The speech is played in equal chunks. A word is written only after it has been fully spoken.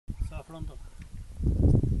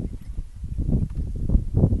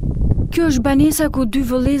Kjo është banesa ku dy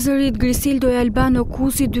vëllezërit Griseldo e Albano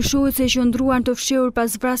Kusit dyshohet se qëndruan të fshehur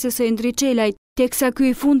pas vrasjes së Indrit Çelajt, teksa ky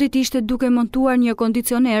i fundit ishte duke montuar një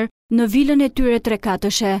kondicioner në vilën e tyre 3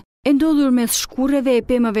 katëshe. E ndodhur mes shkurreve e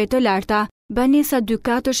pemëve të larta, banesa 2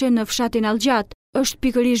 katëshe në fshatin Allgjat është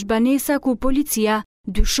pikërisht banesa ku policia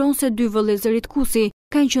dyshon se dy vëllezërit Kusi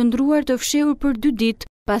kanë qëndruar të fshehur për 2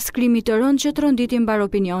 ditë pas krimit të rënd që tronditi mbar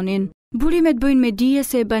opinionin. Burimet bëjnë me dije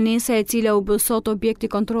se banesa e cila u bë sot objekti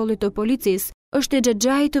kontrollit të policisë është e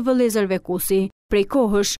xhaxhai të vëllezërve Kusi. Prej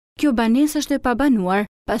kohësh, kjo banesë është e pabanuar,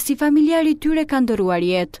 pasi familjarët e tyre kanë ndërruar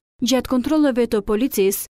jetë. Gjatë kontrolleve të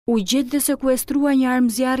policisë, u gjet dhe sekuestrua një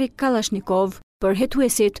armë zjarri Kalashnikov. Për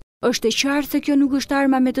hetuesit, është e qartë se kjo nuk është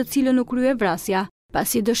arma me të cilën u krye vrasja,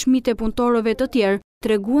 pasi dëshmitë e punëtorëve të tjerë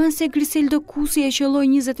treguan se Griseldo Kusi e qelloi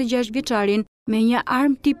 26 vjeçarin me një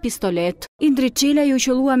armë tip pistolet. Indrit Çelaj u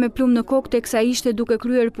qellua me plumb në kokë teksa ishte duke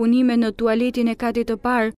kryer punime në tualetin e katit të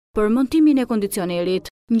parë për montimin e kondicionerit.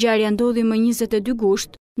 Ngjarja ndodhi më 22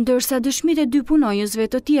 gusht, ndërsa dëshmitë e 2 punonjësve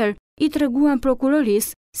të tjerë i treguan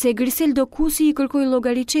prokurorisë se Griseldo Kusi i kërkoi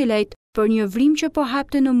llogari Çelajt për një vrim që po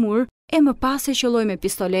hapte në mur e më pas e qelloi me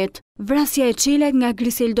pistolet. Vrasja e Çelajt nga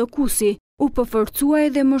Griseldo Kusi u përforcua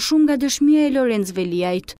edhe më shumë nga dëshmia e Lorenz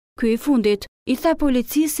Veliajt. Ky i fundit i tha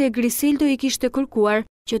policisë se Griseldo i kishte kërkuar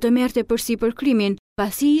që të merrte përsipër krimin,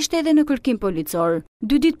 pasi ishte edhe në kërkim policor.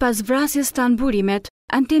 2 ditë pas vrasjes tan burimet,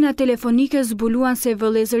 antena telefonike zbuluan se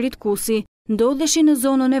vëllezërit Kusi ndodheshin në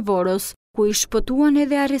zonën e Vorës, ku i shpëtuan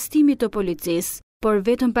edhe arrestimit të policisë. Por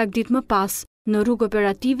vetëm pak ditë më pas, në rrugë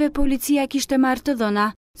operative policia kishte marrë të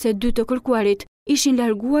dhëna se 2 të kërkuarit ishin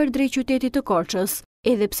larguar drejt qytetit të Korçës,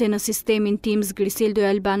 edhe pse në sistemin Teams Griseldo e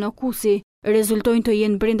Albano Kusi rezultojnë të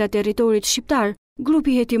jenë brenda territorit shqiptar,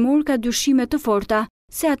 grupi hetimor ka dyshime të forta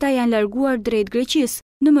se ata janë larguar drejt Greqisë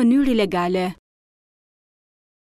në mënyrë ilegale.